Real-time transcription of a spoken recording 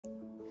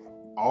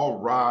All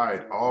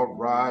right, all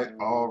right,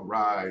 all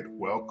right.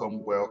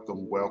 Welcome,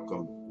 welcome,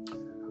 welcome.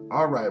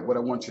 All right, what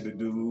I want you to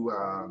do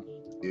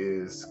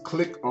is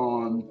click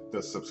on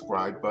the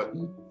subscribe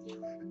button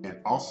and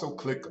also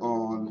click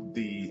on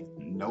the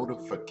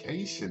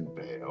notification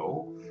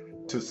bell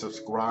to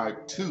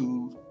subscribe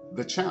to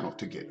the channel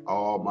to get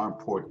all my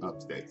important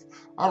updates.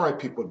 All right,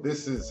 people,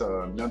 this is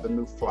another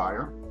new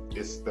flyer.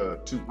 It's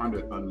the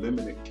 200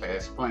 Unlimited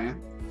Cash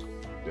Plan.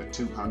 The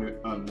 200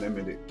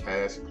 Unlimited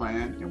Cash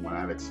Plan, and when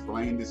I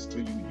explain this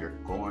to you, you're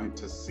going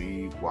to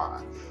see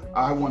why.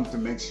 I wanted to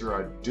make sure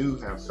I do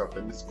have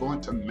something that's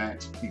going to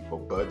match people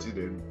budget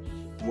and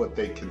what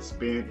they can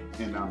spend,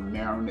 and I'm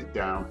narrowing it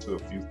down to a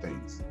few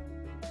things.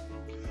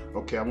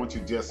 Okay, I want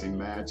you to just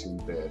imagine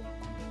that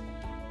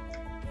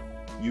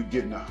you're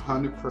getting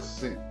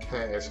 100%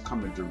 cash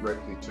coming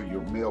directly to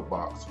your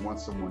mailbox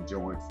once someone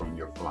joins from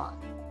your flight.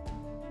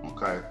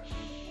 Okay,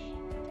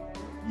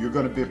 you're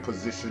going to be in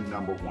position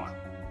number one.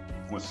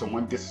 When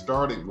someone gets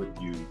started with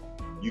you,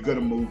 you're going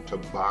to move to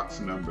box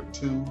number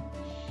 2,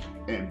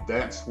 and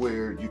that's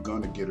where you're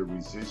going to get a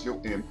residual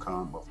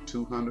income of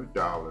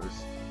 $200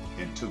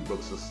 and 2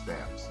 books of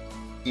stamps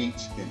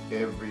each and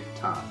every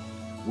time.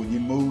 When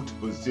you move to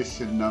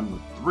position number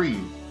 3,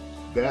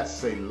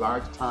 that's a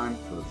lifetime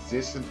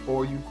position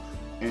for you,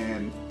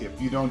 and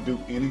if you don't do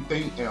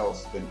anything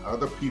else than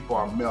other people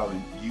are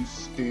mailing, you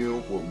still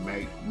will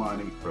make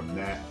money from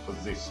that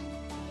position.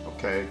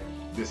 Okay,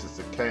 this is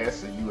a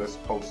cash and U.S.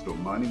 postal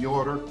money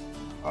order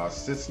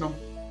system,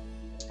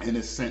 and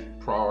it's sent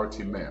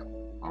priority mail.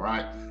 All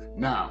right,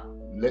 now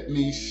let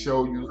me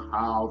show you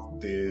how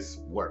this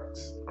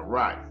works. All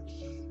right,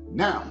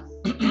 now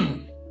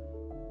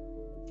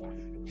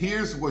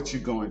here's what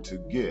you're going to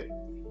get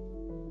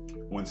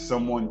when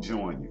someone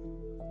joins you: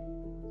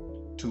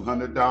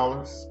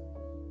 $200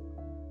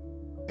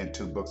 and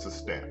 2 books of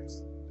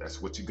stamps.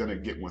 That's what you're going to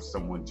get when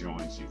someone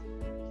joins you.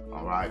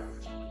 All right,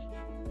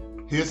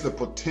 here's the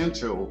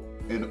potential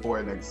or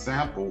an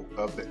example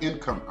of the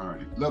income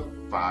earning. Look,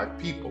 5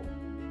 people,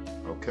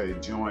 okay,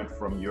 joined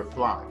from your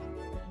flyer.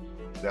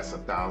 That's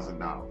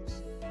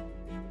 $1,000.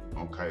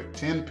 Okay,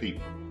 10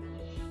 people,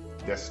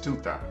 that's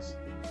 $2,000.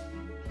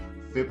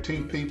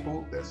 15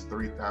 people, that's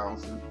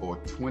 $3,000. Or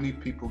 20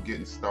 people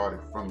getting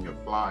started from your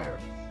flyer,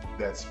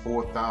 that's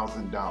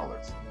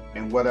 $4,000.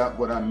 And what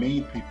I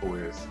mean, people,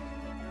 is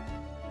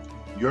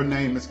your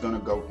name is going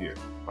to go here,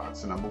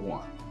 box number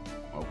 1.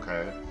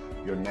 Okay,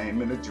 your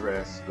name and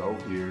address go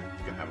here.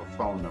 You can have a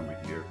phone number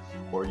here,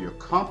 or your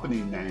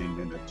company name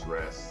and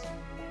address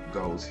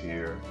goes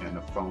here, and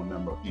a phone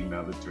number,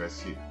 email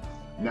address here.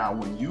 Now,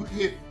 when you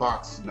hit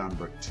box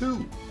number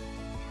 2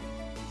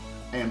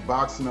 and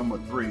box number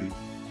 3,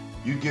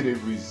 you get a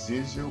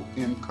residual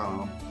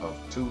income of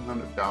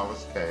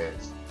 $200 cash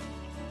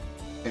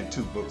and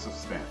 2 books of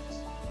stamps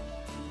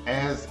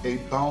as a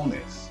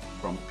bonus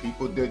from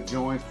people that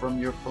join from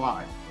your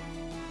flyer.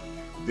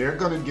 They're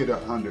going to get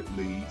 100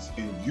 leads,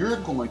 and you're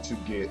going to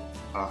get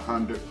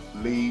 100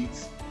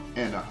 leads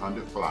and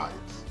 100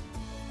 flyers.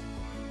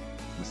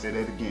 Let me say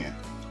that again.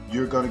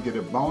 You're going to get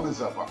a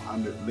bonus of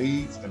 100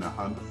 leads and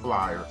 100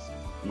 flyers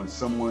when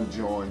someone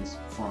joins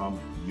from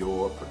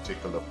your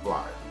particular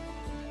flyer.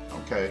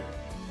 Okay?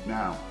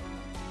 Now,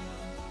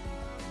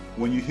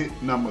 when you hit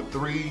number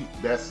 3,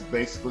 that's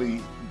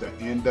basically the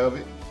end of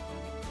it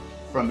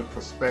from the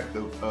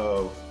perspective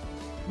of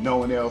no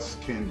one else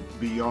can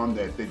be on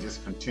that. They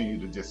just continue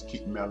to just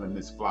keep mailing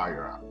this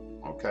flyer out,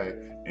 okay?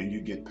 And you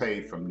get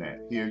paid from that.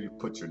 Here you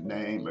put your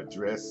name,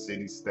 address,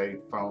 city, state,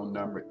 phone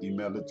number,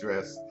 email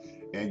address,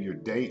 and your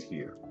date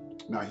here.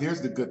 Now here's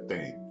the good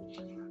thing.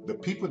 The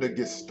people that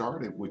get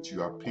started with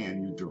you are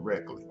paying you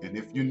directly. And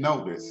if you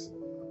notice,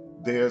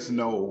 there's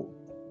no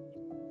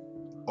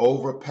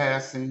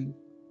overpassing.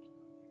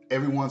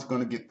 Everyone's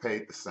going to get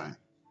paid the same,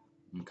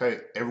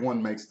 okay?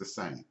 Everyone makes the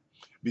same,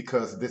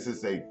 because this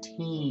is a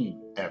team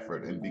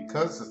effort. And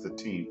because it's a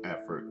team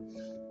effort,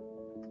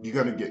 you're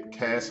going to get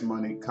cash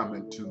money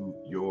coming to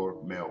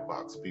your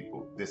mailbox,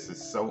 people. This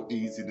is so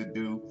easy to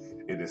do.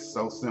 It is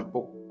so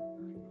simple.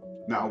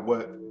 Now,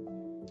 what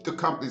the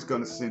company's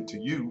going to send to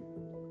you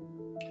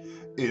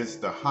is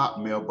the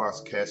Hot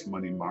Mailbox Cash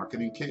Money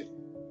Marketing Kit.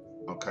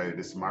 Okay,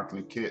 this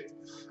marketing kit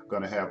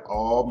going to have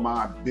all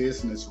my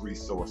business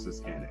resources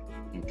in it.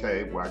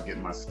 Okay, where I get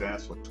my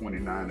stamps for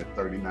 29 to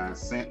 39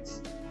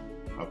 cents.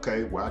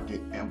 Okay, where I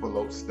get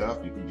envelope stuff.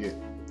 You can get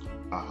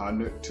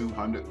 100,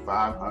 200,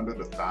 500,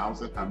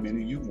 1,000, how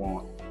many you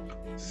want,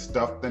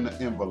 stuffed in an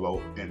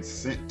envelope and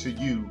sent to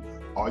you.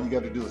 All you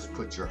got to do is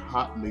put your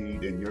hot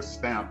lead and your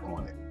stamp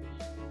on it,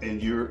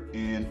 and you're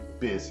in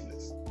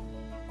business.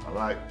 All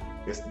right,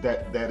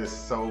 that is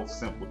so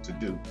simple to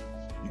do.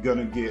 You're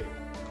gonna get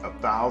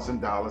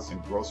 $1,000 in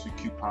grocery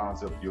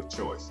coupons of your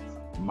choice.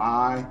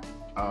 My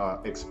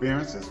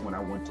experience is when I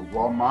went to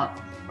Walmart,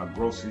 my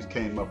groceries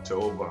came up to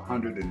over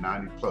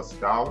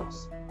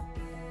 $190+.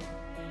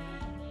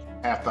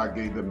 After I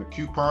gave them the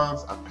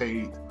coupons, I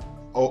paid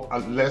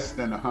less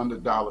than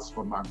 $100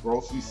 for my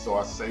groceries, so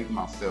I saved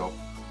myself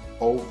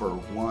over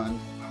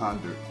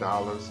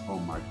 $100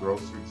 on my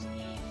groceries.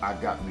 I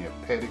got me a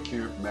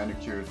pedicure,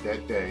 manicure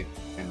that day,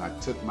 and I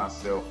took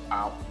myself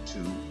out to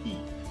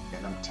eat.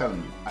 And I'm telling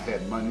you, I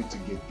had money to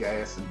get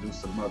gas and do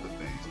some other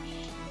things.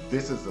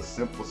 This is a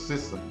simple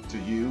system to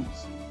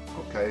use,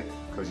 okay?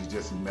 Because you're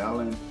just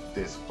mailing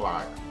this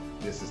flyer.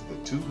 This is the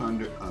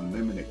 200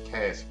 unlimited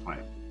cash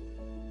plan.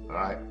 All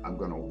right, I'm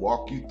gonna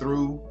walk you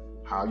through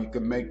how you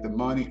can make the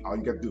money. All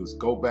you gotta do is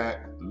go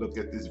back, look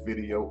at this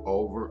video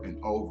over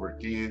and over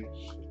again.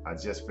 I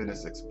just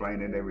finished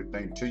explaining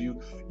everything to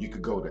you. You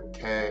could go to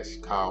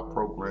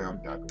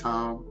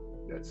cashcowprogram.com.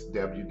 That's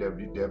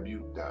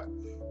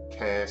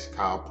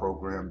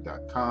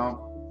www.cashcowprogram.com.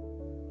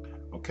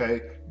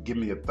 Okay, give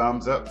me a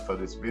thumbs up for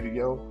this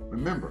video.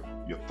 Remember,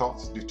 your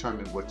thoughts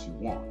determine what you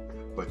want,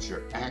 but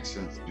your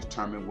actions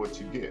determine what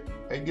you get.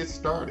 Hey, get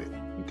started,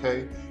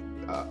 okay?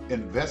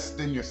 Invest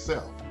in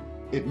yourself.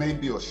 It may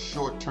be a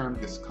short-term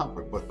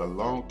discomfort, but the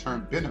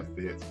long-term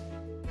benefits,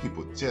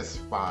 just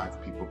 5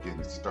 people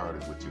getting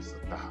started with just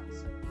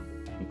 1,000.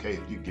 Okay,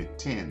 if you get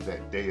 10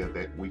 that day or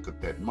that week or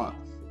that month,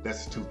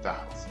 that's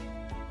 2,000.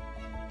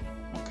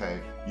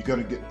 Okay, you're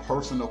gonna get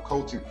personal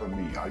coaching from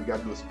me. All you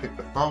gotta do is pick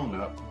the phone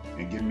up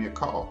and give me a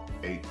call,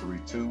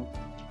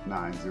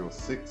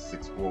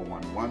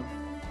 832-906-6411.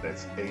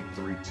 That's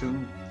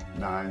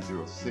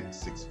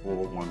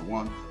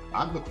 832-906-6411.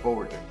 I look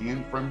forward to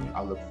hearing from you.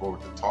 I look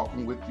forward to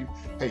talking with you.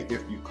 Hey,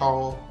 if you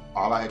call,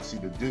 all I ask you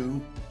to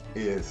do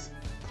is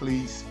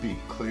please speak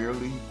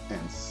clearly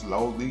and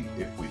slowly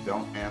if we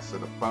don't answer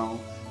the phone,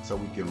 so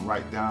we can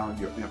write down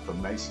your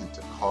information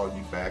to call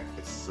you back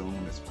as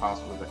soon as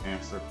possible to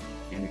answer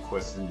any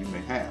question you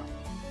may have.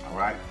 All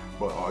right,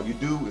 but all you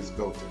do is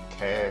go to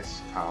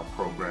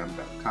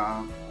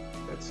cashcowprogram.com.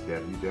 That's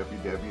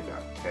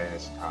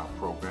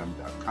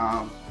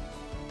www.cashcowprogram.com.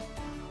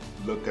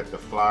 Look at the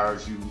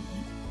flyers,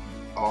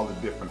 all the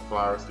different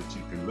flyers that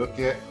you can look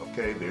at.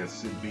 Okay, there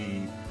should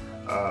be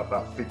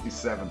about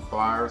 57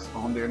 flyers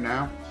on there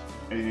now,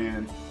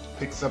 and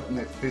pick something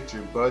that fits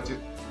your budget.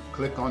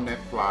 Click on that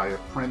flyer,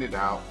 print it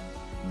out,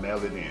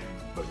 mail it in.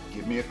 But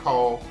give me a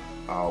call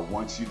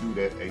once you do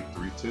that,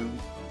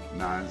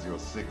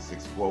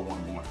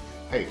 832-906-6411.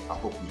 Hey, I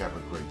hope you have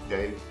a great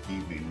day,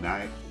 evening,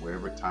 night,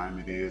 wherever time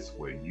it is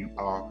where you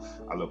are.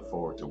 I look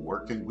forward to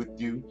working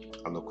with you.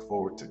 I look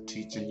forward to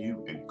teaching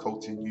you and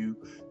coaching you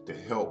to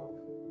help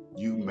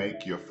you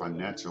make your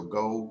financial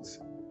goals.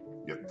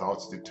 Your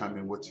thoughts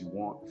determine what you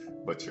want,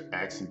 but your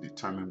actions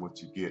determine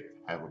what you get.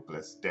 Have a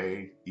blessed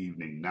day,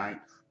 evening, night,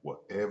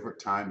 whatever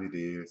time it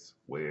is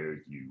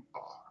where you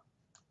are.